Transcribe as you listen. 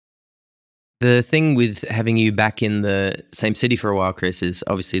The thing with having you back in the same city for a while, Chris, is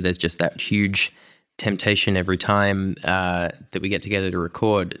obviously there's just that huge temptation every time that we get together to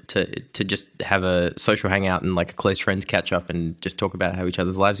record to just have a social hangout and like a close friends catch up and just talk about how each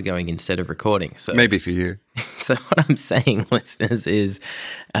other's lives are going instead of recording. So maybe for you. So what I'm saying, listeners, is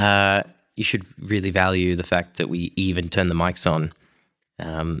you should really value the fact that we even turn the mics on.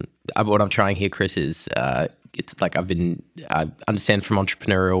 What I'm trying here, Chris, is it's like I understand from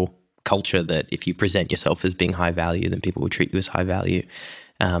entrepreneurial culture that if you present yourself as being high value, then people will treat you as high value.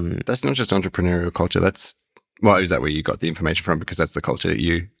 That's not just entrepreneurial culture. Is that where you got the information from? Because that's the culture that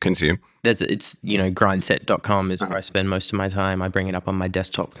you consume. It's grindset.com is where I spend most of my time. I bring it up on my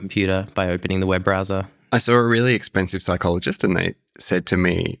desktop computer by opening the web browser. I saw a really expensive psychologist and they said to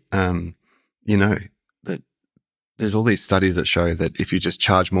me, that there's all these studies that show that if you just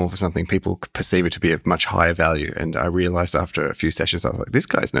charge more for something, people perceive it to be of much higher value. And I realized after a few sessions, I was like, this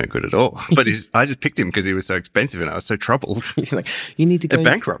guy's no good at all. But I just picked him because he was so expensive and I was so troubled. He's like, you need to go. It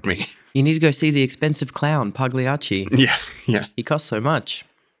bankrupted me. You need to go see the expensive clown, Pagliacci. Yeah. He costs so much.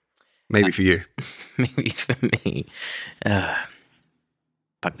 Maybe for you. Maybe for me.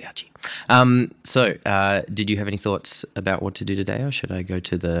 Pagliacci. So, did you have any thoughts about what to do today, or should I go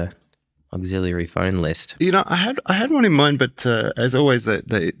to the auxiliary phone list? I had one in mind, but as always,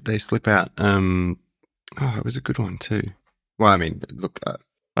 they slip out. It was a good one too. Well, I mean, look, I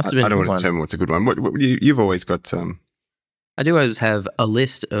don't want to determine what's a good one. What you've always got. I do always have a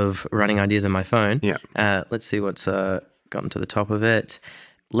list of running ideas on my phone. Yeah. Let's see what's gotten to the top of it.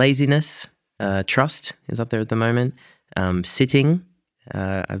 Laziness, trust is up there at the moment. Sitting,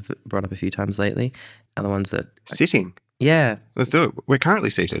 I've brought up a few times lately. Other ones that sitting. Yeah. Let's do it. We're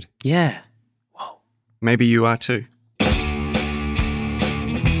currently seated. Yeah. Whoa. Maybe you are too. Pinging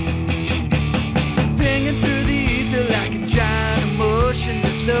through the ether like a giant emotion.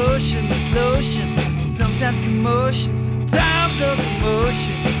 This lotion. Sometimes commotion, sometimes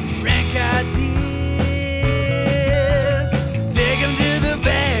locomotion. Rank ideas. Take them to the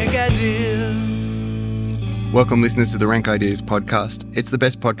bank, ideas. Welcome, listeners, to the Rank Ideas podcast. It's the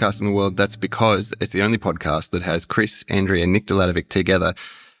best podcast in the world. That's because it's the only podcast that has Chris, Andrea, and Nick Delatovic together.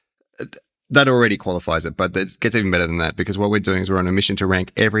 That already qualifies it, but it gets even better than that because what we're doing is we're on a mission to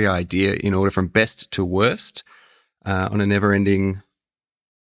rank every idea in order from best to worst on a never-ending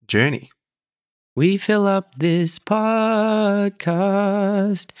journey. We fill up this podcast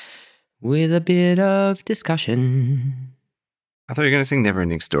with a bit of discussion. I thought you were going to sing Never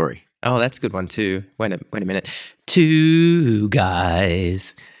Ending Story. Oh, that's a good one too. Wait a minute. Two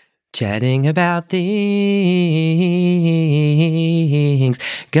guys chatting about things.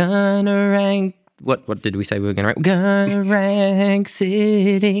 Gonna rank. What did we say we were gonna rank? Gonna rank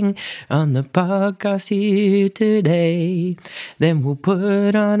sitting on the podcast here today. Then we'll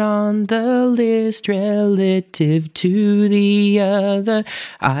put on the list relative to the other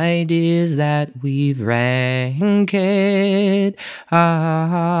ideas that we've ranked.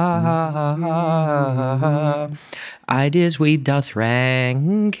 Ideas we doth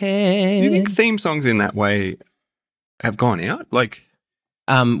rank. Do you think theme songs in that way have gone out?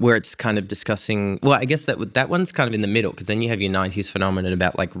 Where it's kind of discussing, well, I guess that one's kind of in the middle because then you have your 90s phenomenon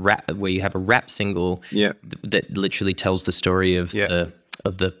about like rap, where you have a rap single that literally tells the story of the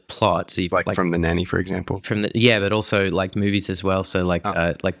plot. So like from The Nanny, for example. But also like movies as well. So like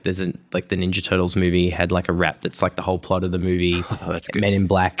there's the Ninja Turtles movie had like a rap that's like the whole plot of the movie. Oh, that's good. Men in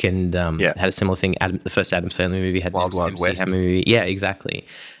Black and had a similar thing. The first Adam Sandler movie had Wild West movie. Yeah, exactly.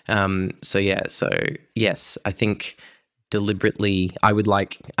 So yes, I think deliberately I would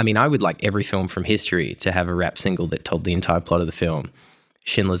like every film from history to have a rap single that told the entire plot of the film.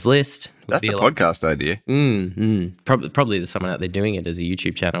 Schindler's List. That's a podcast idea. Probably there's someone out there doing it as a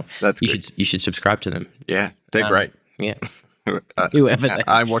YouTube channel. You should subscribe to them. Yeah, they're great. Yeah.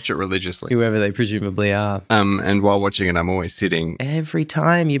 I watch it religiously. Whoever they presumably are. And while watching it, I'm always sitting. Every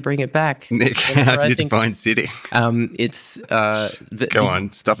time you bring it back. Nick, how do you define sitting? It's Go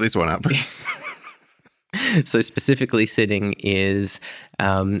on, stuff this one up. So specifically sitting is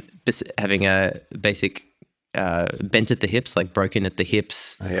having a basic bent at the hips, like broken at the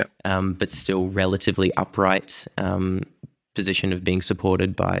hips, but still relatively upright position of being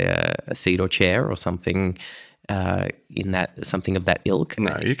supported by a seat or chair or something something of that ilk.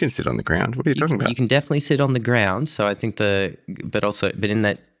 No, you can sit on the ground. What are you talking about? You can definitely sit on the ground. So I think but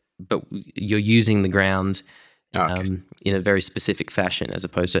you're using the ground in a very specific fashion, as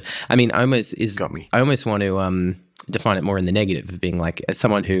opposed to, Got me. I almost want to define it more in the negative of being like, as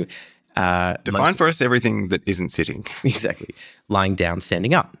someone who define for us everything that isn't sitting. Exactly, lying down,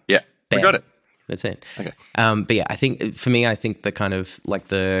 standing up. Yeah, we got it. That's it. Okay. But yeah, I think for me, the kind of like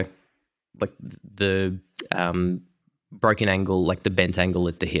the the broken angle, like the bent angle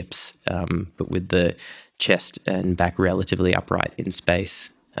at the hips, but with the chest and back relatively upright in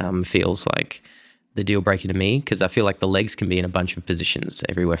space, feels like the deal breaker to me, because I feel like the legs can be in a bunch of positions,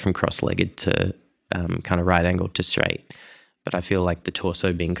 everywhere from cross-legged to kind of right angled to straight. But I feel like the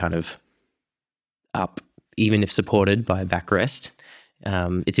torso being kind of up, even if supported by a backrest,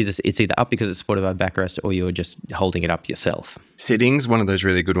 it's either up because it's supported by a backrest, or you're just holding it up yourself. Sitting's one of those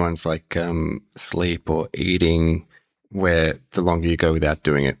really good ones, like sleep or eating, where the longer you go without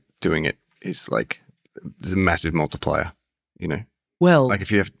doing it is like there's a massive multiplier. You know, Well, like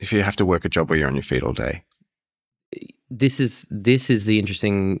if you have to work a job where you're on your feet all day. this is the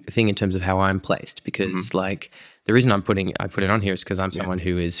interesting thing in terms of how I'm placed, because like the reason I put it on here is because I'm someone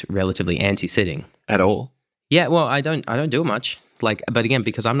who is relatively anti-sitting. At all? Yeah, well, I don't do it much. Like, but again,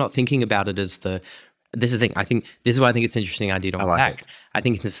 because I'm not thinking about it as this is the thing. I think this is why I think it's an interesting idea to unpack. like it. I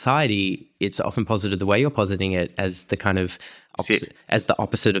think in society, it's often posited the way you're positing it as the kind of as the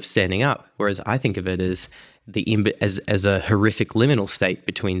opposite of standing up. Whereas I think of it as as a horrific liminal state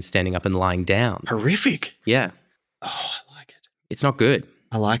between standing up and lying down. Horrific. Yeah, Oh, I like it. it's not good.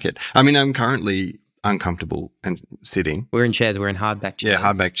 I like it. I mean, I'm currently uncomfortable and sitting. We're in chairs. We're in hardback chairs. Yeah,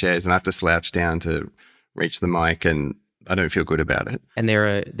 hardback chairs, and I have to slouch down to reach the mic, and I don't feel good about it. And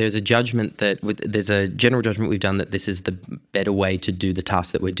there's a judgment there's a general judgment we've done that this is the better way to do the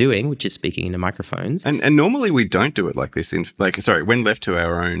task that we're doing, which is speaking into microphones. And normally we don't do it like this. When left to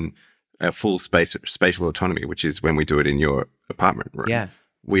our full spatial autonomy, which is when we do it in your apartment room. Yeah.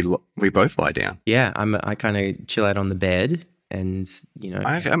 We both lie down. Yeah, I kind of chill out on the bed, and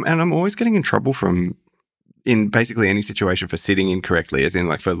I'm always getting in trouble in basically any situation for sitting incorrectly, as in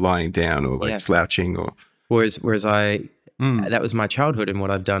like for lying down or like slouching or. Whereas that was my childhood, and what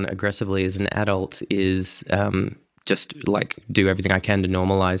I've done aggressively as an adult is just like do everything I can to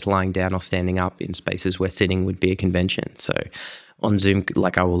normalize lying down or standing up in spaces where sitting would be a convention. So on Zoom,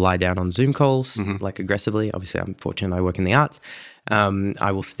 like I will lie down on Zoom calls, like aggressively. Obviously, I'm fortunate I work in the arts.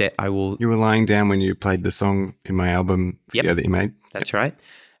 I will. You were lying down when you played the song in my album video that you made. That's right.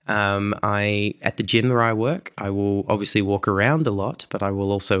 At the gym where I work, I will obviously walk around a lot, but I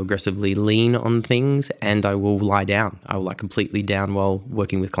will also aggressively lean on things, and I will lie down. I will lie completely down while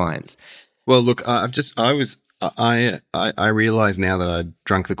working with clients. Well, look, I realize now that I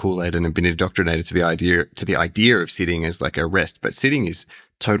drunk the Kool-Aid and have been indoctrinated to the idea of sitting as like a rest, but sitting is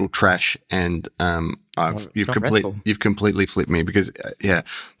total trash, and you've completely flipped me, because I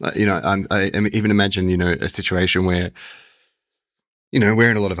even imagine a situation where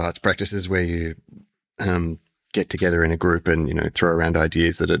we're in a lot of arts practices where you get together in a group and throw around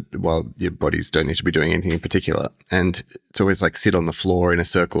ideas while your bodies don't need to be doing anything in particular, and it's always like sit on the floor in a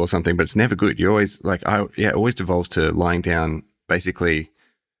circle or something, but it's never good. You always it always devolves to lying down basically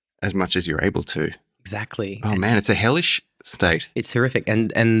as much as you're able to. Exactly. Oh man, it's a hellish state. It's horrific,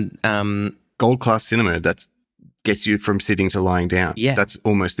 and gold class cinema that gets you from sitting to lying down. Yeah, that's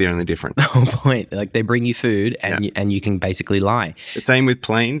almost the only difference. The whole point, like they bring you food and you can basically lie. The same with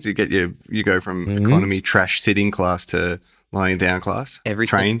planes. You go from economy trash sitting class to lying down class.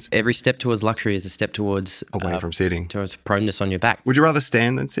 Trains. Every step towards luxury is a step towards away from sitting, towards proneness on your back. Would you rather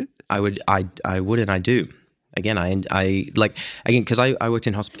stand than sit? I would, and I do. Again, because I worked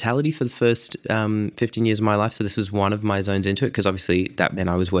in hospitality for the first 15 years of my life, so this was one of my zones into it, because obviously that meant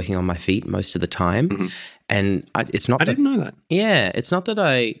I was working on my feet most of the time, and I didn't know that. Yeah, it's not that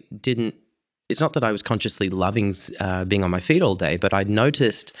I didn't. It's not that I was consciously loving being on my feet all day, but I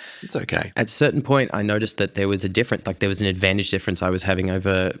noticed it's okay. At a certain point, I noticed that there was there was an advantage difference I was having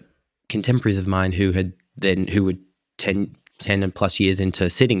over contemporaries of mine who were 10 and plus years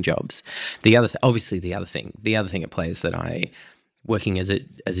into sitting jobs. The other thing at play is that working as a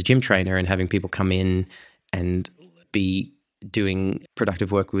gym trainer and having people come in and be doing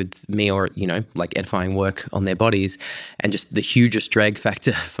productive work with me, or like edifying work on their bodies, and just the hugest drag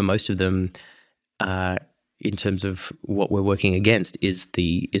factor for most of them in terms of what we're working against is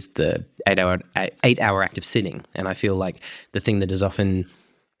the 8-hour active sitting. And I feel like the thing that is often,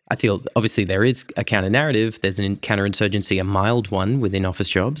 obviously there is a counter narrative. There's a counterinsurgency, a mild one within office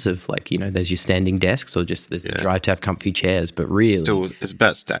jobs of like, there's your standing desks, or just there's a drive to have comfy chairs, but really still it's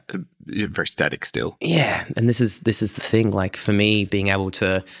about very static still. Yeah. And this is the thing, like for me, being able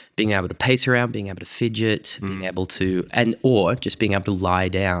to pace around, being able to fidget, being able to, or just being able to lie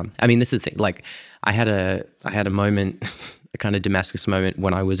down. I mean, this is the thing, like I had a moment, a kind of Damascus moment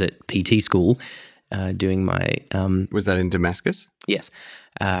when I was at PT school, doing my was that in Damascus? Yes,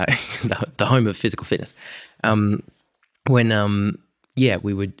 the home of physical fitness. When I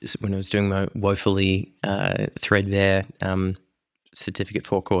was doing my woefully threadbare certificate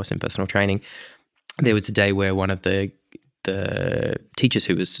 4 course in personal training, there was a day where one of the teachers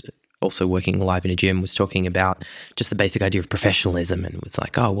who was also working live in a gym was talking about just the basic idea of professionalism, and was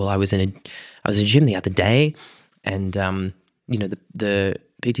like, oh, well, I was in a gym the other day, and the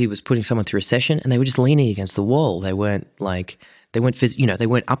PT was putting someone through a session, and they were just leaning against the wall. They weren't like, they weren't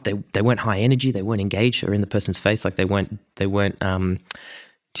up, they weren't high energy, they weren't engaged or in the person's face, like they weren't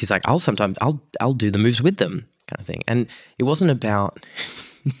she's like, I'll do the moves with them, kind of thing. And it wasn't about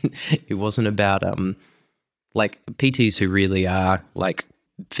like PTs who really are like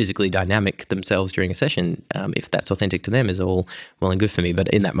physically dynamic themselves during a session, if that's authentic to them, is all well and good for me. But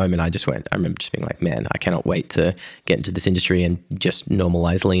in that moment, I remember just being like, man, I cannot wait to get into this industry and just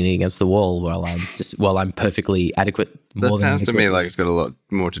normalize leaning against the wall while I'm perfectly adequate. That sounds to me like it's got a lot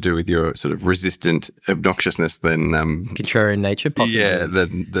more to do with your sort of resistant obnoxiousness than contrarian nature, possibly.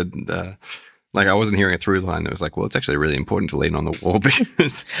 Yeah, like I wasn't hearing a through line. It was like, well, it's actually really important to lean on the wall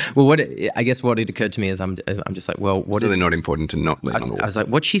because. Well, what it occurred to me is I'm just like, well, what is really not important to not lean on the wall? I was like,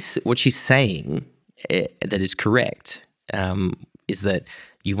 what she's saying that is correct is that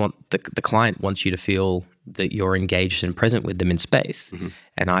you want the client wants you to feel that you're engaged and present with them in space,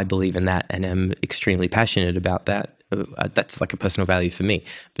 and I believe in that and am extremely passionate about that. That's like a personal value for me.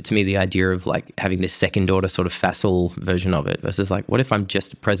 But to me, the idea of like having this second order sort of facile version of it versus like, what if I'm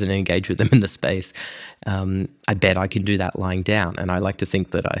just present and engaged with them in the space? I bet I can do that lying down. And I like to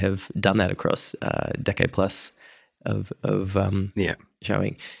think that I have done that across a decade plus of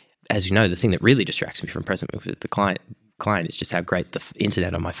showing. As you know, the thing that really distracts me from present with the client is just how great the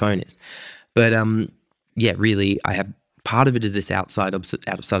internet on my phone is. But really, I have part of it is this outside of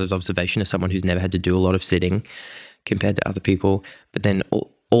observation as someone who's never had to do a lot of sitting compared to other people. But then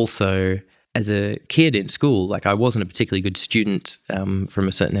also as a kid in school, like I wasn't a particularly good student from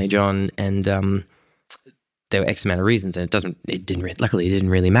a certain age on, and there were X amount of reasons, and luckily it didn't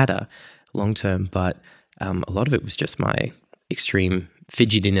really matter long term, but a lot of it was just my extreme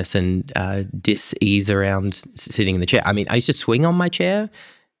fidgetiness and dis-ease around sitting in the chair. I mean, I used to swing on my chair,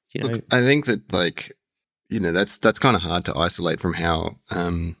 Look, I think that like, that's kind of hard to isolate from how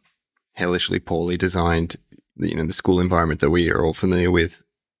hellishly poorly designed the school environment that we are all familiar with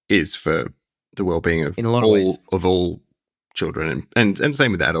is for the well-being of all children, and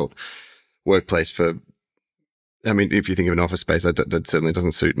same with the adult workplace. I mean, if you think of an office space, that certainly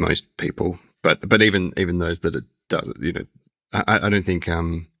doesn't suit most people. But even those that it does, I don't think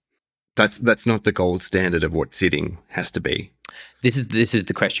that's not the gold standard of what sitting has to be. This is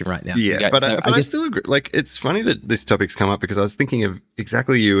the question right now. Yeah, but I still agree. Like, it's funny that this topic's come up because I was thinking of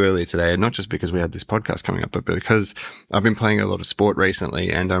exactly you earlier today, and not just because we had this podcast coming up, but because I've been playing a lot of sport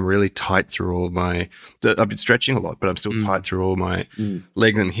recently, and I'm really tight through all of I've been stretching a lot, but I'm still tight through all my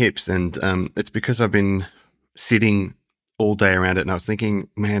legs and hips, and it's because I've been sitting all day around it, and I was thinking,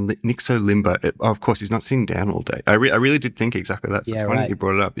 man, Nick's so limber. Of course, he's not sitting down all day. I really did think exactly that. So it's funny you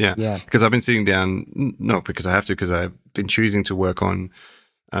brought it up. Yeah. Because I've been sitting down, not because I have to, because I've been choosing to work on,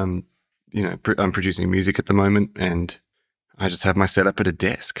 I'm producing music at the moment, and I just have my setup at a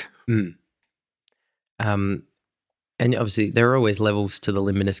desk. And obviously there are always levels to the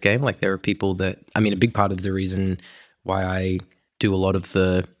limberness game. Like there are people that, a big part of the reason why I do a lot of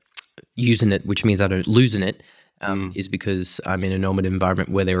the using it, which means I don't losing it, is because I'm in a normative environment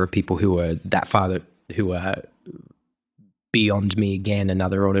where there are people who are who are beyond me again,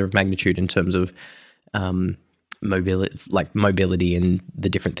 another order of magnitude in terms of mobility and the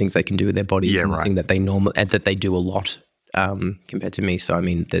different things they can do with their bodies, and the thing that they do a lot compared to me. So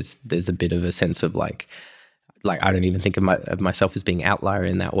there's a bit of a sense of like I don't even think of myself as being outlier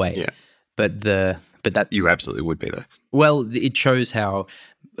in that way. Yeah. But that you absolutely would be there. Well, it shows how.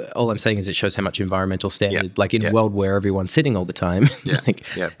 All I'm saying is it shows how much environmental standard, like in a world where everyone's sitting all the time.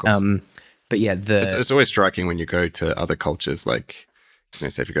 Yeah, of course. But yeah, it's always striking when you go to other cultures, like,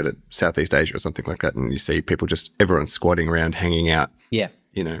 say if you go to Southeast Asia or something like that, and you see people everyone's squatting around, hanging out. Yeah.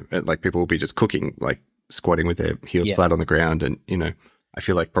 Like people will be just cooking, like squatting with their heels flat on the ground. And, I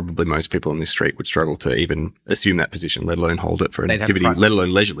feel like probably most people on this street would struggle to even assume that position, let alone hold it for an activity, let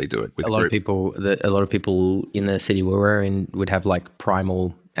alone leisurely do it with a lot of people in the city where we're in would have like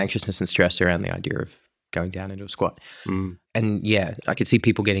primal anxiousness and stress around the idea of going down into a squat. And I could see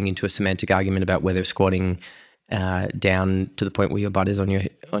people getting into a semantic argument about whether squatting down to the point where your butt is on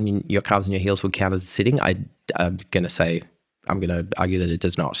your calves and your heels would count as sitting. I'm going to argue that it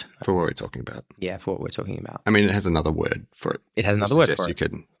does not. For what we're talking about. Yeah, for what we're talking about. It has another word for it. It has another word for it. You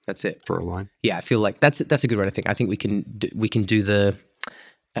can. That's it. Draw a line. Yeah, I feel like that's a good word. I think we can do the.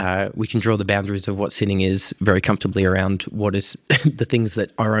 We can draw the boundaries of what sitting is very comfortably around what is the things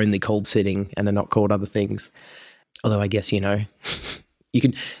that are only called sitting and are not called other things. Although I guess, you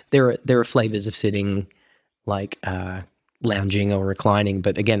can, there are flavors of sitting like lounging or reclining,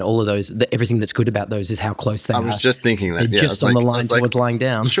 but again, all of those, everything that's good about those is how close they are. I was just thinking that. They're just on the line towards lying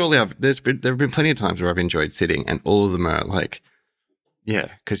down. Surely there have been plenty of times where I've enjoyed sitting, and all of them are like, yeah,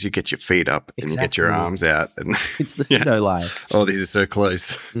 because you get your feet up and you get your arms out. And it's the pseudo lie. Oh, this is so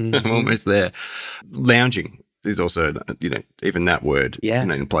close. I'm almost there. Lounging is also, even that word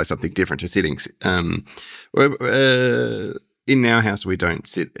implies something different to sitting. In our house, we don't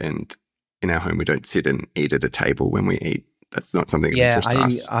sit, and in our home, we don't sit and eat at a table when we eat. That's not something of interest to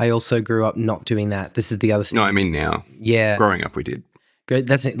us. I also grew up not doing that. This is the other thing. No, I mean now. Yeah. Growing up, we did.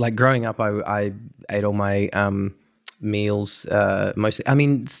 That's it. Like growing up, I ate all my meals mostly. I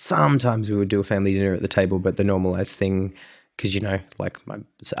mean, sometimes we would do a family dinner at the table, but the normalized thing, because, like my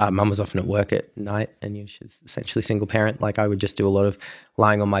mum was often at work at night and she's essentially single parent. Like I would just do a lot of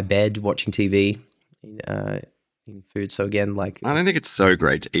lying on my bed, watching TV, eating food. So again, like I don't think it's so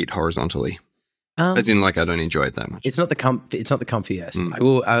great to eat hourizontally. As in, like, I don't enjoy it that much. It's not the comfiest.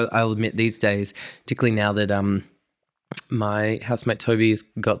 I'll admit these days, particularly now that my housemate Toby has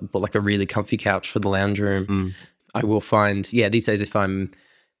bought like a really comfy couch for the lounge room. I will find, these days if I'm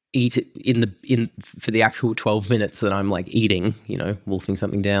for the actual 12 minutes that I'm like eating, wolfing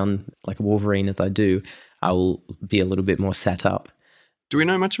something down like a wolverine as I do, I will be a little bit more sat up. Do we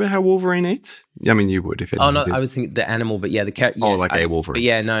know much about how Wolverine eats? I mean, you would if it. Oh no, I was thinking the animal, but the cat. Yeah, a Wolverine. But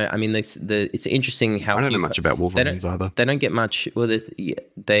yeah, no, I mean, it's interesting how I don't know much about Wolverines either. They don't get much. Well,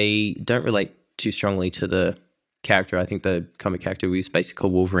 they don't relate too strongly to the character. I think the comic character was basically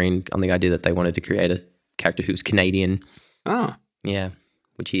called Wolverine on the idea that they wanted to create a character who's Canadian. Oh, yeah,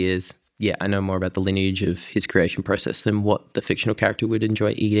 which he is. Yeah, I know more about the lineage of his creation process than what the fictional character would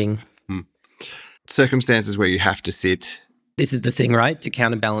enjoy eating. Circumstances where you have to sit. This is the thing, right? To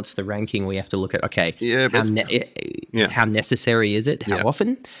counterbalance the ranking, we have to look at, how necessary is it? How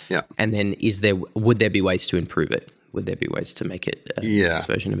often? Yeah. And then would there be ways to improve it? Would there be ways to make it a best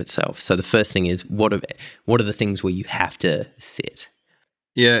version of itself? So the first thing is, what are the things where you have to sit?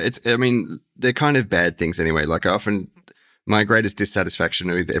 Yeah, they're kind of bad things anyway. Like my greatest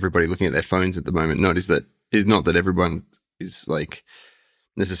dissatisfaction with everybody looking at their phones at the moment is not that everyone is like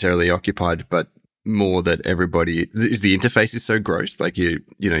necessarily occupied, but more that everybody is the interface is so gross. Like you're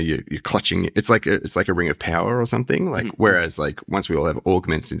clutching. It's like a ring of power or something. Like whereas like once we all have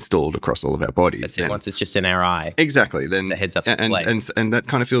augments installed across all of our bodies, once it's just in our eye. Exactly. Then it's a heads up display. And that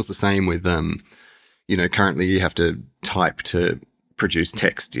kind of feels the same with currently you have to type to produce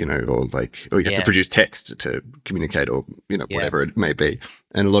text, or you have to produce text to communicate or whatever it may be.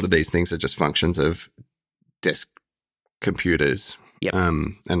 And a lot of these things are just functions of desk computers. Yep.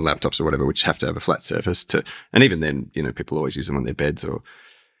 And laptops or whatever, which have to have a flat surface and even then, people always use them on their beds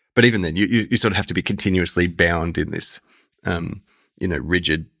but even then you sort of have to be continuously bound in this,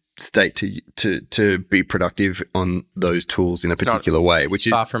 rigid state to be productive on those tools in a particular way, which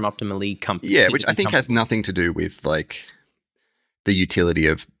is far from optimally comfortable. Yeah, which I think has nothing to do with like the utility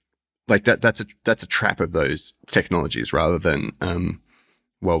of like that. That's a trap of those technologies rather than,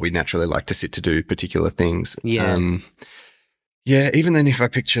 we naturally like to sit to do particular things. Yeah. Yeah, even then, if I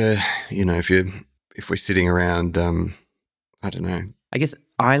picture, if we're sitting around, I don't know. I guess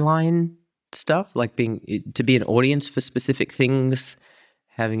eyeline stuff, like to be an audience for specific things,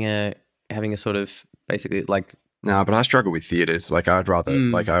 having a sort of basically like. No, but I struggle with theaters. Like I'd rather,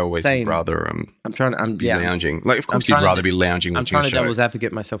 I always would rather. I'm trying to. Be lounging. Like of course you'd rather be lounging. I'm trying to devil's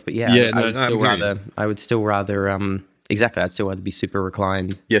advocate myself, but I would still rather. Exactly, I'd still rather be super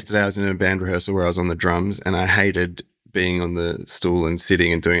reclined. Yesterday I was in a band rehearsal where I was on the drums, and I hated being on the stool and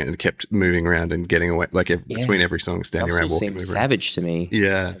sitting and doing it, and kept moving around and getting away between every song, standing around, walking. Seems savage to me.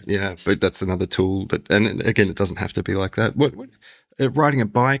 Yeah, but that's another tool and again, it doesn't have to be like that. What riding a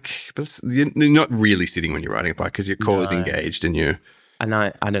bike, but you're not really sitting when you're riding a bike because your core is engaged and you. I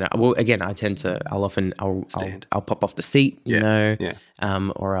don't know. Well, again, I tend to. I'll pop off the seat, or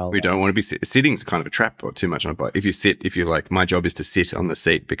I'll. We don't want to be sitting's kind of a trap or too much on a bike. If you're like, my job is to sit on the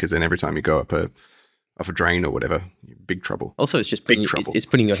seat because then every time you go up off a drain or whatever, you're in big trouble. Also, it's just trouble. It's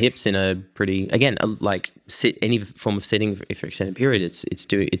putting your hips in a pretty, again, like any form of sitting for extended period.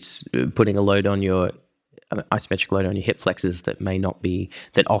 It's putting a load on your isometric load on your hip flexors that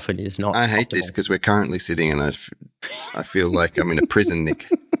often is not. I hate this because we're currently sitting and I feel like I'm in a prison, Nick.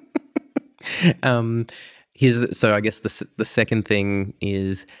 So I guess the second thing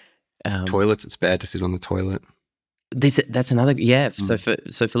is toilets. It's bad to sit on the toilet. That's another So for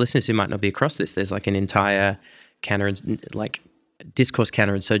listeners who might not be across this, there's like an entire discourse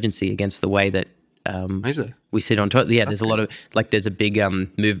counterinsurgency against the way that we sit on toilet. Yeah, there's a lot of there's a big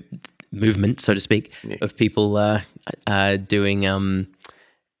move. movement, so to speak, of people doing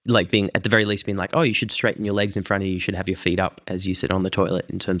like being at the very least being like, oh, you should straighten your legs in front of you. You should have your feet up as you sit on the toilet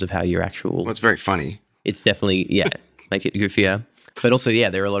in terms of how your actual. Well, it's very funny. It's definitely make it goofier. But also,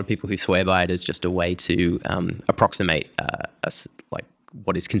 there are a lot of people who swear by it as just a way to approximate like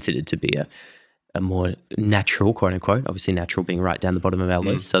what is considered to be a more natural, quote unquote, obviously natural being right down the bottom of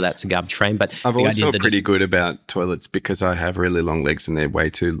elbows. So that's a garbage frame. But I've always felt pretty good about toilets because I have really long legs and they're way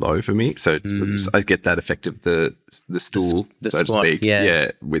too low for me. So it's, I get that effect of the stool, the so squat, to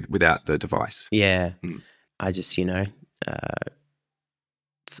speak, without the device. Yeah. I just, I'm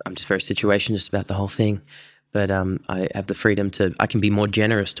just very situationist about the whole thing. But I have the freedom I can be more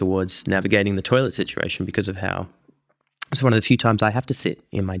generous towards navigating the toilet situation because of how it's one of the few times I have to sit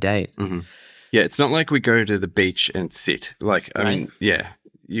in my days. Mm-hmm. Yeah, it's not like we go to the beach and sit. Like, I mean,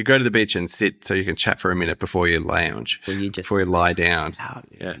 you go to the beach and sit so you can chat for a minute before you lounge, before you lie down.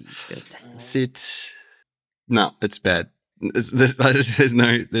 Sit. No, it's bad. As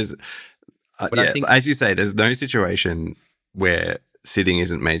you say, there's no situation where sitting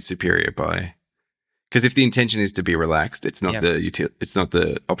isn't made superior by. Because if the intention is to be relaxed, it's not it's not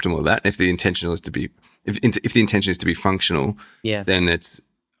the optimal of that. If the intention is to be, if the intention is to be functional, then it's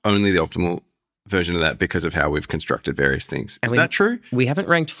only the optimal version of that because of how we've constructed various things. Is that true? We haven't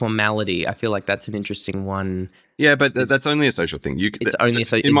ranked formality. I feel like that's an interesting one. Yeah, but that's only a social thing. It's only a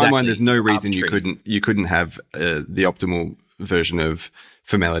social. In my mind, there's no reason you couldn't have the optimal version of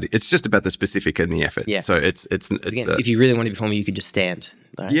formality. It's just about the specific and the effort. Yeah. So it's again, if you really want to be formal, you could just stand.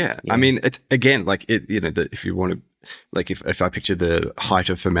 Right? Yeah. I mean, it's again like it. If you want to, like, if I picture the height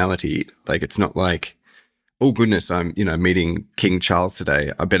of formality, like it's not like, oh goodness, I'm meeting King Charles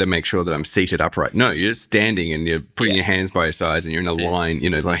today. I better make sure that I'm seated upright. No, you're just standing and you're putting your hands by your sides and you're in a line.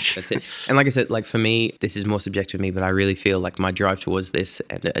 That's it. And like I said, like for me, this is more subjective to me, but I really feel like my drive towards this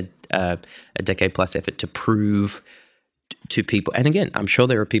and a decade plus effort to prove to people. And again, I'm sure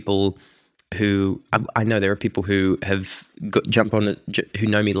there are people who I know there are people who have who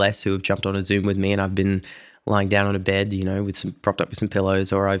know me less, who have jumped on a Zoom with me, and I've been lying down on a bed, with propped up with some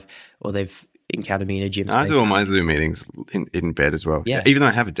pillows, or they've encountered me in a gym space. I do all my Zoom meetings in bed as well. Yeah. Even though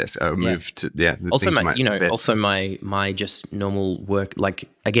I have a desk, I move to Also, my just normal work. Like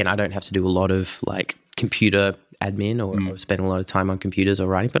again, I don't have to do a lot of like computer admin or spend a lot of time on computers or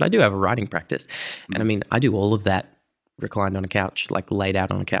writing, but I do have a writing practice, and I mean, I do all of that reclined on a couch, like laid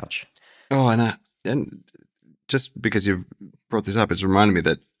out on a couch. Oh, and just because you've brought this up, it's reminded me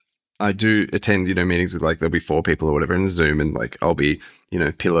that I do attend, meetings with like there'll be 4 people or whatever in Zoom, and like I'll be,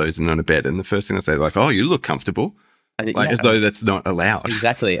 pillows and on a bed, and the first thing I say, like, "Oh, you look comfortable," as though that's not allowed.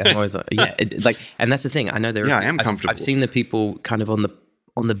 Exactly. I'm always like, and that's the thing. I know there. I am comfortable. I've seen the people kind of on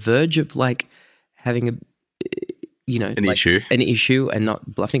the verge of like having an issue and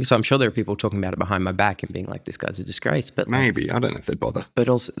not bluffing. So I'm sure there are people talking about it behind my back and being like, "This guy's a disgrace." But maybe I don't know if they'd bother. But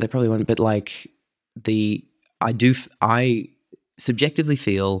also they probably won't. But like I subjectively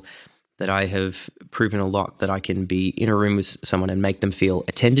feel that I have proven a lot that I can be in a room with someone and make them feel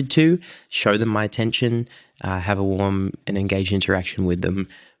attended to, show them my attention, have a warm and engaged interaction with them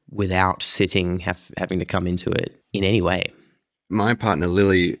without having to come into it in any way. My partner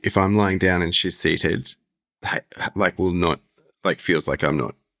Lily, if I'm lying down and she's seated, like will not like feels like I'm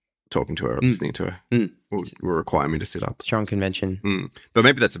not talking to her or listening to her. Will require me to sit up. Strong convention. But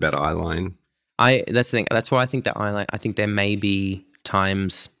maybe that's about eye line. That's the thing. That's why I think that eye line. I think there may be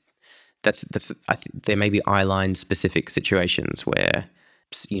times. There may be eye line specific situations where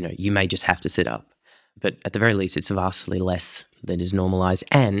you may just have to sit up, but at the very least, it's vastly less than is normalized.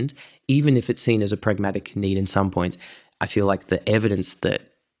 And even if it's seen as a pragmatic need in some points, I feel like the evidence that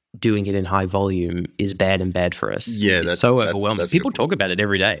doing it in high volume is bad for us. Yeah, that's so overwhelming. That's people talk about it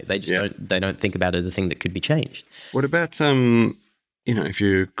every day. They just don't think about it as a thing that could be changed. What about if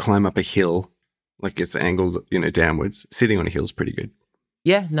you climb up a hill, like it's angled downwards, sitting on a hill is pretty good.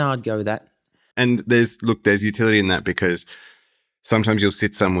 Yeah, no, I'd go with that. And there's utility in that because sometimes you'll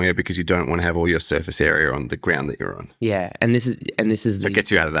sit somewhere because you don't want to have all your surface area on the ground that you're on. Yeah, and this is so it gets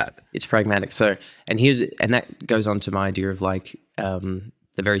you out of that. It's pragmatic. So, and that goes on to my idea of like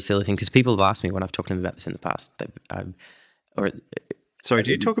the very silly thing, because people have asked me when I've talked to them about this in the past. Sorry, do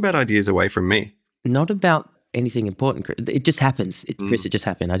you talk about ideas away from me? Not about anything important. It just happens, Chris. It just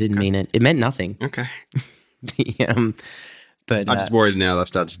happened. I didn't mean it. It meant nothing. Okay. But I'm just worried now that I've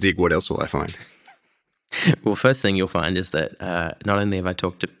started to dig. What else will I find? Well, first thing you'll find is that not only have I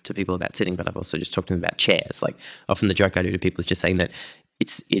talked to people about sitting, but I've also just talked to them about chairs. Like often the joke I do to people is just saying that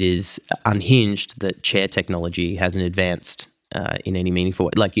it is unhinged that chair technology hasn't advanced in any meaningful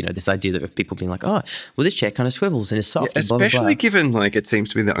way. Like, this idea that of people being like, oh, well, this chair kind of swivels and is soft. and blah, blah, Especially blah. given like it seems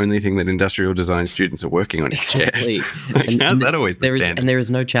to be the only thing that industrial design students are working on. Exactly. Chairs. How's that always the standard? And there is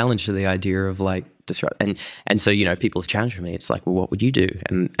no challenge to the idea of like disrupt. And so, people have challenged me. It's like, well, what would you do?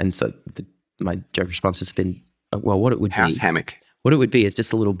 And so my joke response has been, well, what it would House be. hammock. What it would be is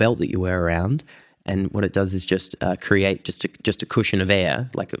just a little belt that you wear around, and what it does is just create just a cushion of air,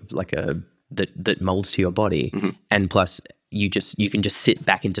 like a that molds to your body, Mm-hmm. and plus you can just sit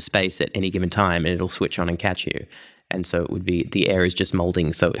back into space at any given time, and it'll switch on and catch you. And so it would be the air is just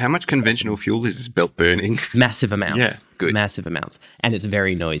molding. So How much conventional fuel is this belt burning? massive amounts. Yeah, good. Massive amounts, and it's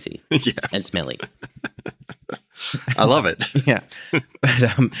very noisy Yeah. and smelly. I love it. Yeah,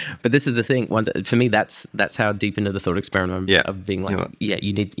 but this is the thing. Once for me, that's how deep into the thought experiment Yeah. of being like, You're like-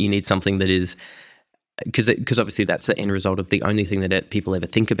 you need something that is because obviously that's the end result of the only thing that people ever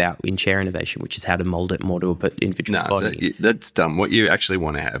think about in chair innovation, which is how to mold it more to an individual No, body. that's dumb. What you actually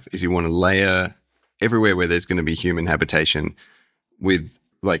want to have is you want to layer everywhere where there's going to be human habitation with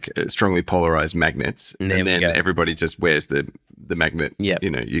like strongly polarized magnets, There and we then go. everybody just wears the magnet. Yep.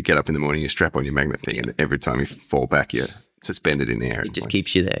 You get up in the morning, you strap on your magnet thing, and every time you fall back, you're suspended in air. It just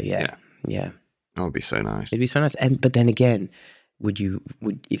keeps you there. Yeah. Oh, it'd be so nice. It'd be so nice. But then again, would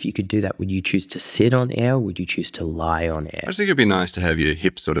if you could do that, would you choose to sit on air? Or would you choose to lie on I air? just think it'd be nice to have your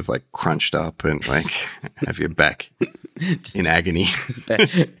hips sort of like crunched up and like have your back in agony.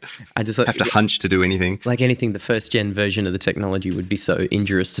 I just Have to hunch to do anything. like anything. The first gen version of the technology would be so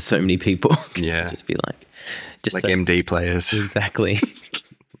injurious to so many people. 'Cause it'd Yeah. just be like Like MD players. Exactly.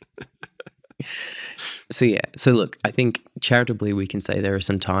 So look, I think charitably we can say there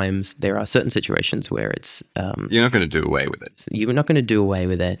are certain situations where it's You're not going to do away with it. you're not going to do away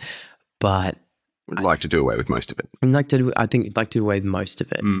with it, but Would like to do away with most of it. I think you'd like to do away with most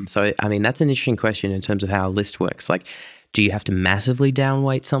of it. So I mean that's an interesting question in terms of how a list works. Like, do you have to massively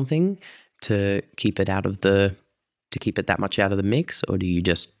downweight something to keep it that much out of the mix, or do you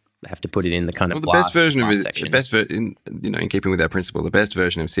just have to put it in the kind of Well, the best version of blast it, section? in keeping with our principle, the best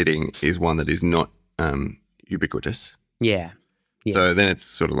version of sitting is one that is not ubiquitous. Yeah. Yeah. So then it's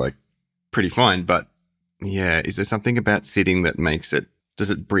sort of like pretty fine. But yeah, is there something about sitting that makes it? Does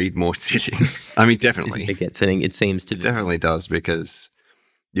it breed more sitting? I mean, definitely, It seems to be. definitely does, because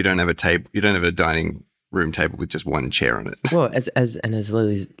you don't have a table, you don't have a dining room table with just one chair on it. Well, as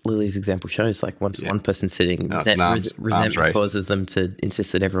Lily's example shows, like once one person's sitting, No, it's an arms resentment race. causes them to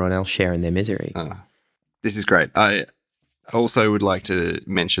insist that everyone else share in their misery. This is great. I also would like to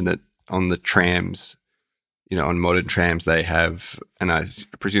mention that on the trams, on modern trams, they have, and I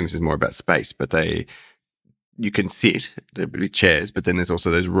presume this is more about space, but you can sit, there'll be chairs, but then there's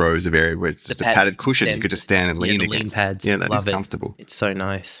also those rows of area where it's just a padded cushion. You could just stand and lean the lean against. pads. Yeah, that Love is it. comfortable. It's so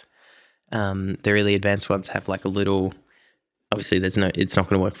nice. The really advanced ones have like a little. Obviously, it's not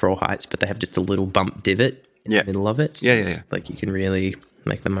going to work for all heights, but they have just a little bump divot in the middle of it. So, Yeah. Like you can really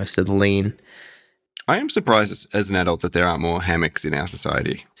make the most of the lean. I am surprised as an adult that there aren't more hammocks in our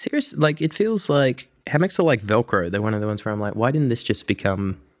society. Seriously, like it feels like hammocks are like Velcro. They're one of the ones where I'm like, why didn't this just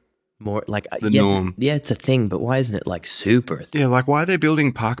become more like The norm. Yeah, it's a thing, but why isn't it like super? a thing? Yeah, like why are they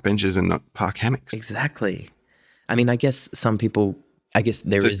building park benches and not park hammocks? Exactly. I mean, I guess some people. I guess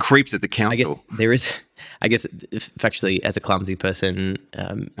there So is. it's creeps at the I guess council. there is. I guess factually, as a clumsy person,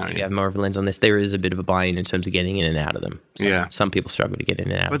 maybe I have more of a lens on this. There is a bit of a buy-in in terms of getting in and out of them. So Yeah. some people struggle to get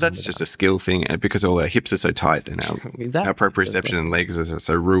in and out. But of them that's just a skill thing, because all our hips are so tight and Exactly. our proprioception and legs are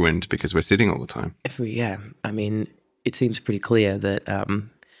so ruined because we're sitting all the time. I mean, it seems pretty clear that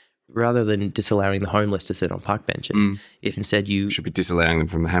rather than disallowing the homeless to sit on park benches, if instead you Should be disallowing them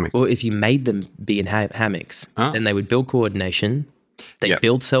from the hammocks. or if you made them be in hammocks, then they would build coordination, they Yep.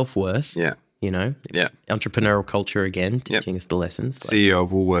 build self-worth. Yeah. Yeah. Entrepreneurial culture again, teaching us the lessons. CEO of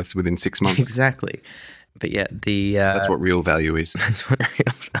Woolworths within 6 months. Exactly. But yeah, That's what real value is. that's what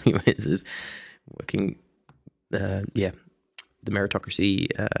real value is working. The meritocracy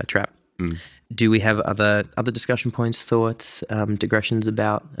trap. Do we have other discussion points, thoughts, digressions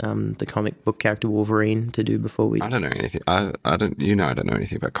about the comic book character Wolverine to do before we? I don't know anything. I don't know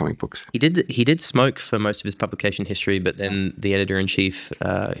anything about comic books. He did smoke for most of his publication history, but then the editor in chief,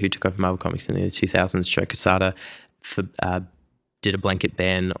 who took over Marvel Comics in the early 2000s, Joe Quesada, did a blanket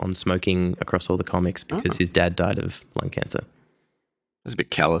ban on smoking across all the comics because his dad died of lung cancer. That's a bit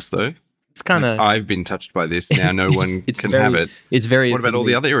callous, though. It's kind of. I've been touched by this. Now no one can have it. It's very. What about all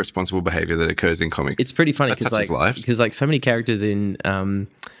the other irresponsible behavior that occurs in comics? It's pretty funny That because touches lives. so many characters in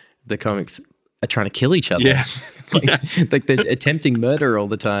the comics are trying to kill each other. Yeah. like they're attempting murder all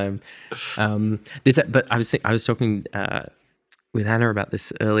the time. But I was talking with Hannah about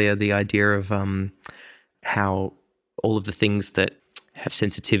this earlier. The idea of how all of the things that have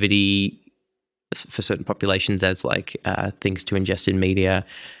sensitivity for certain populations as like things to ingest in media,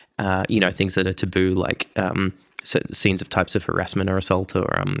 things that are taboo, like certain scenes of types of harassment or assault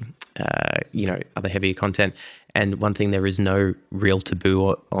or, other heavier content. And one thing there is no real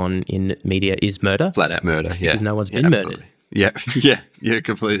taboo on in media is murder. Flat out murder, yeah. Because no one's been murdered. Yeah, you're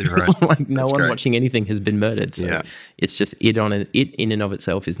completely right. Like no That's one great. watching anything has been murdered. So it's just it in and of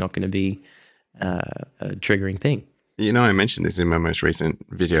itself is not going to be a triggering thing. I mentioned this in my most recent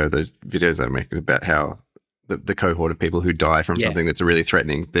video, those videos I make about how the cohort of people who die from something that's really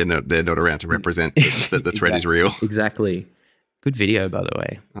threatening, they're not around to represent that the threat is real. Exactly. Good video, by the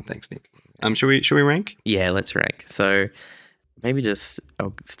way. Oh, thanks, Nick. Should we rank? Yeah, let's rank. So maybe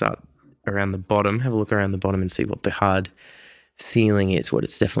I'll start around the bottom, have a look around the bottom and see what the hard ceiling is, what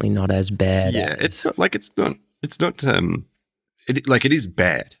it's definitely not as bad. Yeah, it's not it is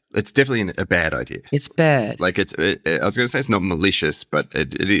bad. It's definitely a bad idea. It's bad. Like I was going to say it's not malicious, but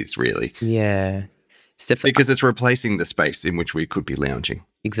it is really. Yeah. It's definitely because it's replacing the space in which we could be lounging.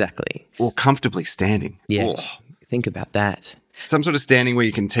 Exactly. Or comfortably standing. Yeah. Oh. Think about that. Some sort of standing where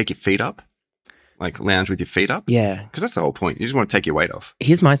you can take your feet up. Like lounge with your feet up? Yeah. Because that's the whole point. You just want to take your weight off.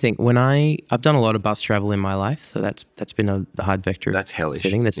 Here's my thing. I've done a lot of bus travel in my life, so that's been the hard vector. That's hellish.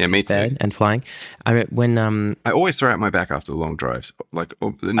 Sitting. That's me bad. too. And flying. I mean, when I always throw out my back after the long drives. Like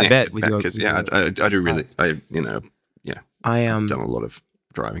the I bet with because I do really. I've done a lot of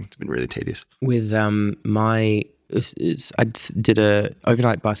driving. It's been really tedious. With I did a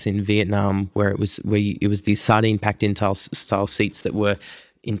overnight bus in Vietnam where it was these sardine packed in style seats that were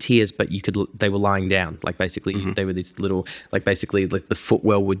in tiers, but they were lying down. Like basically they were these little, like basically like the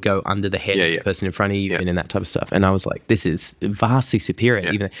footwell would go under the head of the person in front of you and that type of stuff. And I was like, this is vastly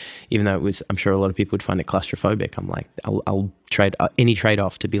superior, even though it was, I'm sure a lot of people would find it claustrophobic. I'm like, I'll trade any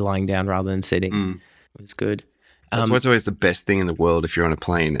trade-off to be lying down rather than sitting. It was good. That's what's always the best thing in the world if you're on a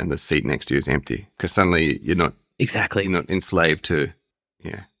plane and the seat next to you is empty, because suddenly you're not enslaved to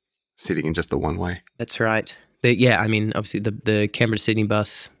sitting in just the one way. That's right. Obviously the Canberra to Sydney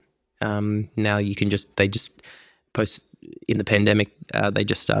bus, now you can they just post in the pandemic, they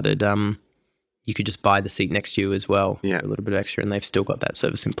just started, you could just buy the seat next to you as well for a little bit of extra, and they've still got that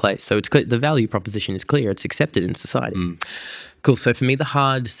service in place. So it's clear, the value proposition is clear. It's accepted in society. Cool. So for me, the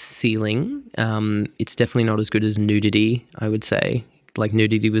hard ceiling, it's definitely not as good as nudity, I would say. Like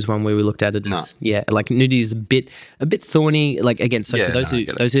nudity was one where we looked at it as like nudity is a bit thorny. Like again, so for those who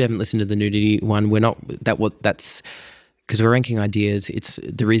haven't listened to the nudity one, that's because we're ranking ideas. It's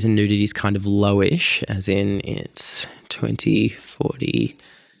the reason nudity is kind of lowish, as in it's 20, 40.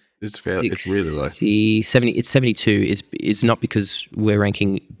 It's really low. 70. It's 72. Is not because we're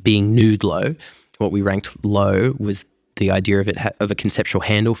ranking being nude low. What we ranked low was the idea of it of a conceptual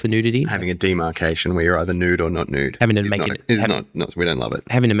handle for nudity, having a demarcation where you're either nude or not nude. Having to make it, we don't love it.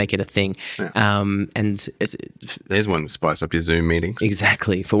 Having to make it a thing, and there's one to spice up your Zoom meetings.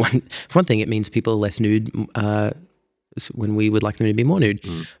 Exactly. For one thing, it means people are less nude when we would like them to be more nude.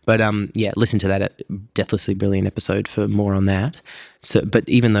 But listen to that Deathlessly Brilliant episode for more on that. So, but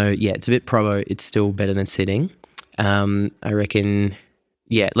even though it's a bit provo, it's still better than sitting. I reckon.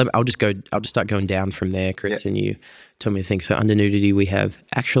 I'll just start going down from there, Chris, and you tell me the thing. So under nudity, we have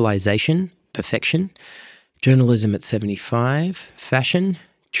actualization, perfection, journalism at 75, fashion,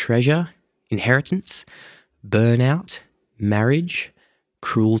 treasure, inheritance, burnout, marriage,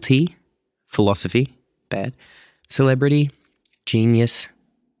 cruelty, philosophy, bad, celebrity, genius,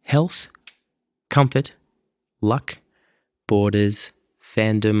 health, comfort, luck, borders,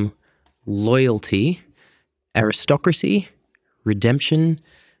 fandom, loyalty, aristocracy, redemption,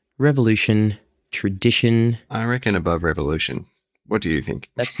 revolution, tradition. I reckon above revolution. What do you think?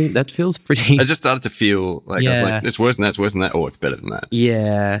 That feels pretty. I just started to feel like I was like, it's worse than that. It's worse than that. Oh, it's better than that.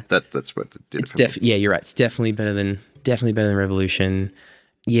 Yeah, that's what it did. It's you're right. It's definitely better than revolution.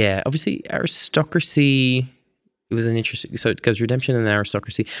 Yeah, obviously aristocracy. It was an interesting. So it goes redemption and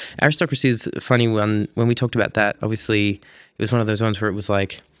aristocracy. Aristocracy is a funny one. When we talked about that, obviously it was one of those ones where it was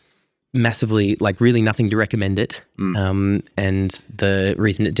like massively, like really nothing to recommend it. And the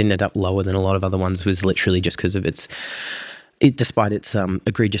reason it didn't end up lower than a lot of other ones was literally just because of despite its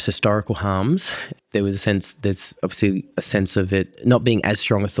egregious historical harms, there's obviously a sense of it not being as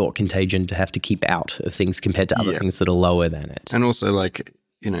strong a thought contagion to have to keep out of things compared to other things that are lower than it. And also, like,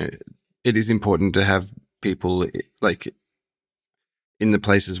 it is important to have people like in the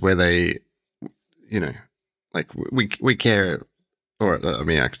places where they, like we care. Or, I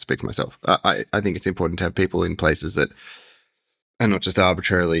mean, I could speak for myself. I think it's important to have people in places that are not just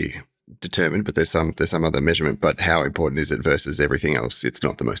arbitrarily determined, but there's some other measurement. But how important is it versus everything else? It's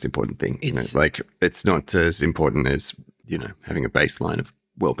not the most important thing. It's not as important as, having a baseline of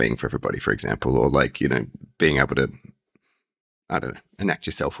well-being for everybody, for example, or being able to, I don't know, enact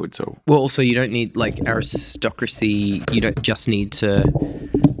your selfhood. So well, also you don't need aristocracy. You don't just need to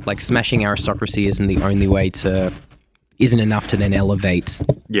smashing aristocracy isn't enough to then elevate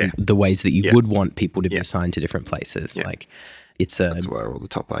the ways that you would want people to be assigned to different places. Yeah. That's why all the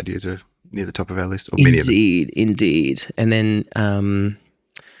top ideas are near the top of our list. Or many of them. Indeed. And then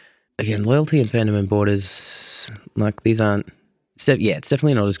again, loyalty and fandom and borders, these aren't. It's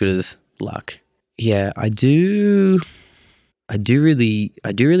definitely not as good as luck. Yeah, I do really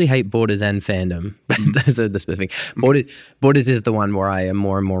hate borders and fandom. Those are the specific. Borders is the one where I am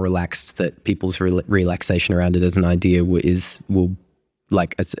more and more relaxed that people's relaxation around it as an idea will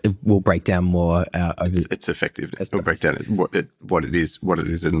break down more. It's effective. It'll break down what it is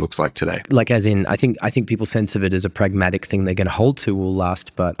and looks like today. As in, I think people's sense of it as a pragmatic thing they're going to hold to will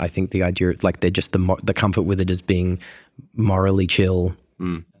last, but I think the idea, they're just the comfort with it as being morally chill.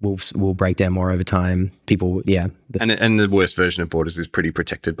 Will break down more over time. People, and the worst version of borders is pretty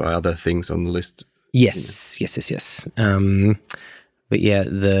protected by other things on the list. Yes. But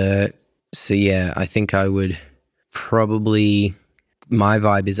I think I would probably. My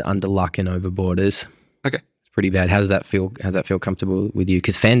vibe is under luck and over borders. Okay, it's pretty bad. How does that feel? How does that feel comfortable with you?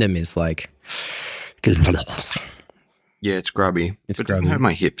 Because fandom is yeah, it's grubby. It doesn't hurt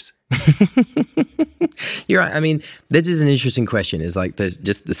my hips. You're right. I mean, this is an interesting question. Is there's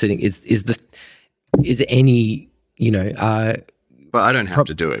just the sitting. Is any But I don't have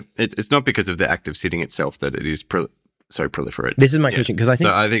to do it. It's not because of the act of sitting itself that it is so proliferate. This is my question because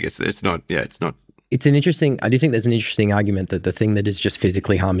I think it's not. Yeah, it's not. It's an interesting. I do think there's an interesting argument that the thing that is just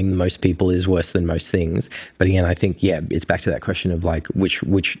physically harming the most people is worse than most things. But again, I think it's back to that question of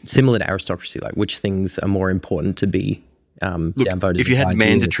which similar to aristocracy, which things are more important to be downvoted. If you had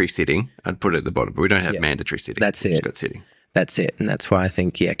mandatory sitting, I'd put it at the bottom. But we don't have mandatory sitting. That's it. We've got sitting. That's it, and that's why I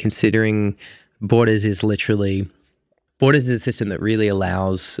think considering borders is a system that really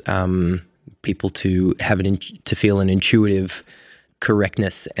allows people to have to feel an intuitive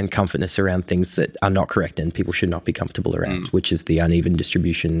correctness and comfortness around things that are not correct and people should not be comfortable around, which is the uneven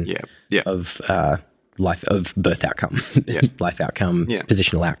distribution of life, of birth outcome, life outcome,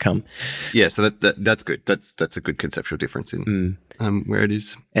 positional outcome. Yeah, so that's good. That's a good conceptual difference in where it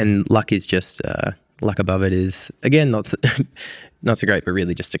is. And luck is just luck above it is again not so great, but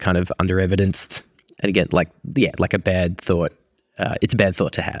really just a kind of under evidenced. And again, like a bad thought. It's a bad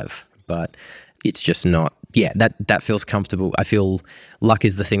thought to have, but it's just not. Yeah, that feels comfortable. I feel luck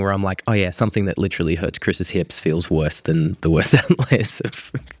is the thing where I'm like, oh yeah, something that literally hurts Chris's hips feels worse than the worst outliers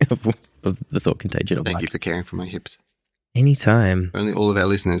of the thought contagion of luck. Thank you for caring for my hips. Anytime. Only all of our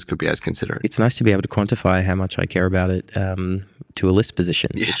listeners could be as considerate. It's nice to be able to quantify how much I care about it to a list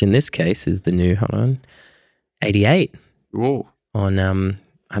position, which in this case is the new, 88. Whoa. On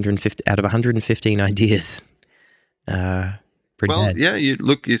 150 out of 115 ideas. Pretty bad. Yeah,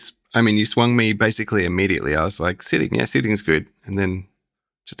 you swung me basically immediately. I was like, sitting's good. And then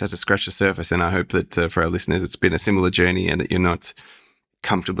just had to scratch the surface. And I hope that for our listeners, it's been a similar journey and that you're not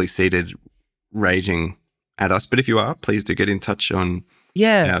comfortably seated raging at us. But if you are, please do get in touch on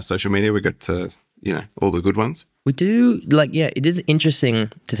our social media. We've got, all the good ones. We do, it is interesting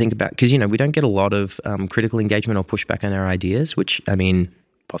to think about because, we don't get a lot of critical engagement or pushback on our ideas, which,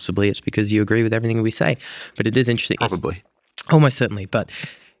 possibly it's because you agree with everything we say. But it is interesting. Probably. Almost certainly. But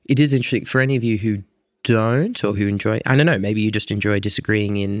it is interesting for any of you who don't or who enjoy, I don't know, maybe you just enjoy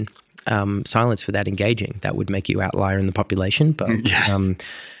disagreeing in silence without engaging. That would make you outlier in the population, but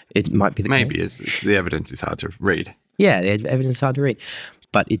it might be the case. Maybe it's the evidence is hard to read. Yeah, the evidence is hard to read.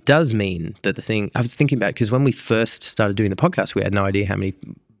 But it does mean that the thing, I was thinking about, because when we first started doing the podcast, we had no idea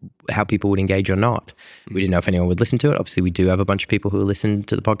how people would engage or not. We didn't know if anyone would listen to it. Obviously, we do have a bunch of people who listen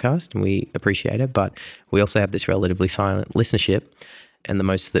to the podcast and we appreciate it, but we also have this relatively silent listenership. And the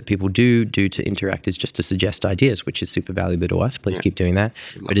most that people do to interact is just to suggest ideas, which is super valuable to us. Please keep doing that.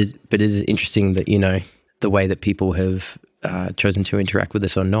 But it is interesting that, the way that people have chosen to interact with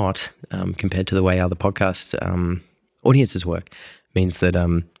us or not, compared to the way other podcasts audiences work, means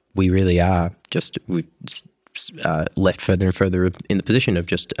that we really are just left further and further in the position of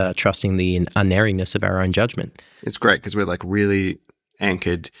just trusting the unerringness of our own judgment. It's great because we're really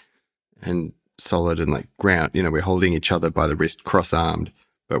anchored and solid and ground. We're holding each other by the wrist, cross-armed,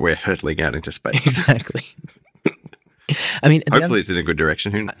 but we're hurtling out into space. Exactly. Hopefully it's in a good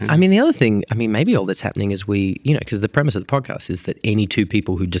direction. The other thing, maybe all that's happening is because the premise of the podcast is that any two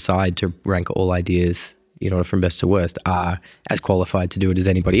people who decide to rank all ideas in order from best to worst are as qualified to do it as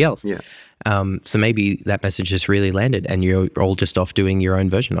anybody else. Yeah. So maybe that message just really landed and you're all just off doing your own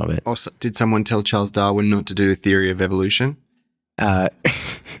version of it. Also, did someone tell Charles Darwin not to do a theory of evolution?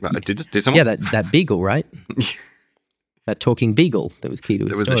 Did someone? Yeah, that beagle, right? That talking beagle that was key to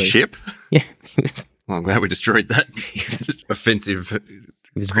his There was story. a ship? Yeah. He was Well, I'm glad we destroyed that offensive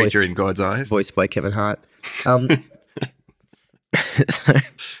creature in God's eyes. voiced by Kevin Hart. Do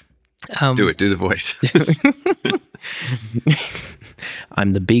the voice.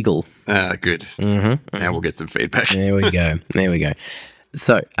 I'm the beagle. Good. Now we'll get some feedback. There we go. There we go.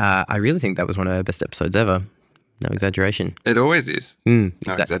 So I really think that was one of our best episodes ever. No exaggeration. It always is. No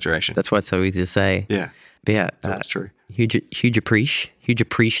exaggeration. That's why it's so easy to say. Yeah, But yeah, that's true. huge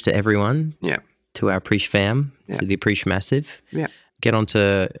appreciation to everyone, Yeah, to our Appreciate fam, to the Appreciate Massive. yeah. Get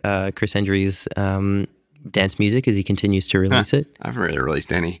onto Chris Hendry's dance music as he continues to release it. I haven't really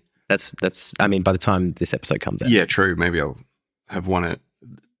released any. That's. I mean, by the time this episode comes out, Yeah, true. Maybe I'll have one at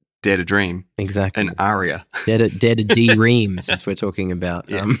Dare to Dream, exactly. an aria. Dare to D-ream, since we're talking about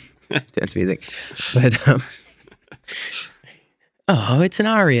dance music. But it's an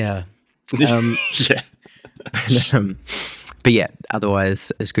aria. Yeah. But yeah,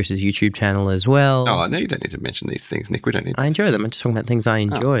 otherwise, there's Chris's YouTube channel as well. Oh, no, you don't need to mention these things, Nick. We don't need to. I enjoy them. I'm just talking about things I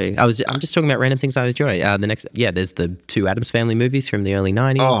enjoy. I'm just talking about random things I enjoy. There's the 2 Addams Family movies from the early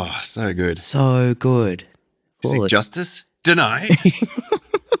 90s. Oh, so good. So good. Sick Flawless. Justice? Denied.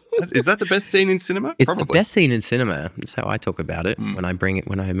 Is that the best scene in cinema? It's Probably. the best scene in cinema. That's how I talk about it when I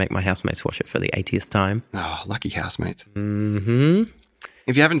make my housemates watch it for the 80th time. Oh, lucky housemates. Mm-hmm.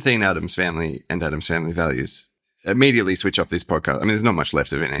 If you haven't seen Addams Family and Addams Family Values, immediately switch off this podcast. I mean, there's not much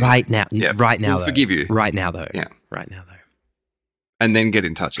left of it anyway. Right now. Yeah, Right now, we'll though. forgive you. Right now, though. Yeah. Right now, though. And then get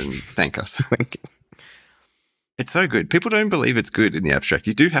in touch and thank us. It's so good. People don't believe it's good in the abstract.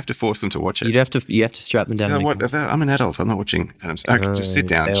 You do have to force them to watch it. You have to strap them down. You know and make what? I'm an adult. I'm not watching Addams. Okay, just sit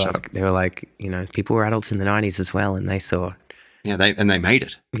down and shut up. They were like, people were adults in the 90s as well, and they saw. Yeah, they made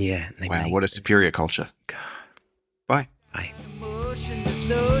it. Yeah. Wow, what a superior culture. Bye. Bye. Emotion, there's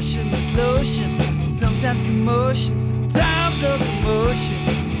lotion, there's lotion. Sometimes commotion, sometimes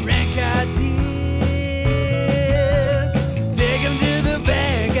locomotion.